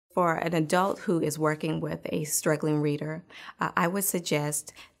For an adult who is working with a struggling reader, I would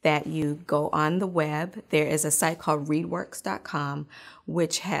suggest that you go on the web. There is a site called readworks.com,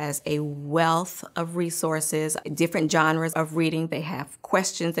 which has a wealth of resources, different genres of reading. They have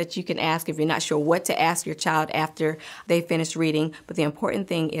questions that you can ask if you're not sure what to ask your child after they finish reading. But the important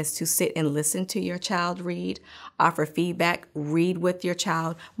thing is to sit and listen to your child read, offer feedback, read with your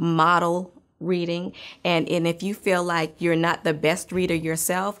child, model reading. And if you feel like you're not the best reader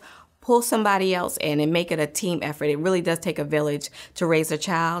yourself, pull somebody else in and make it a team effort. It really does take a village to raise a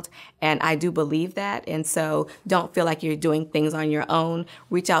child, and I do believe that. And so don't feel like you're doing things on your own.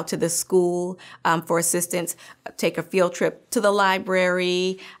 Reach out to the school for assistance, take a field trip to the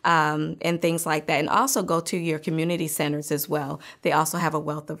library, and things like that. And also go to your community centers as well. They also have a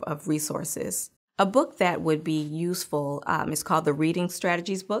wealth of resources. A book that would be useful is called the Reading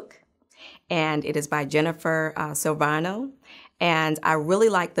Strategies book, and it is by Jennifer Silvano. And I really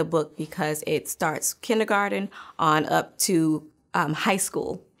like the book because it starts kindergarten on up to high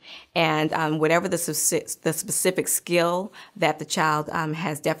school. And whatever the specific skill that the child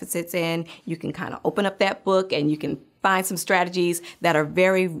has deficits in, you can kind of open up that book and you can find some strategies that are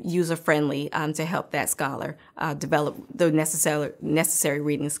very user-friendly to help that scholar develop the necessary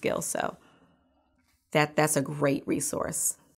reading skills. So that's a great resource.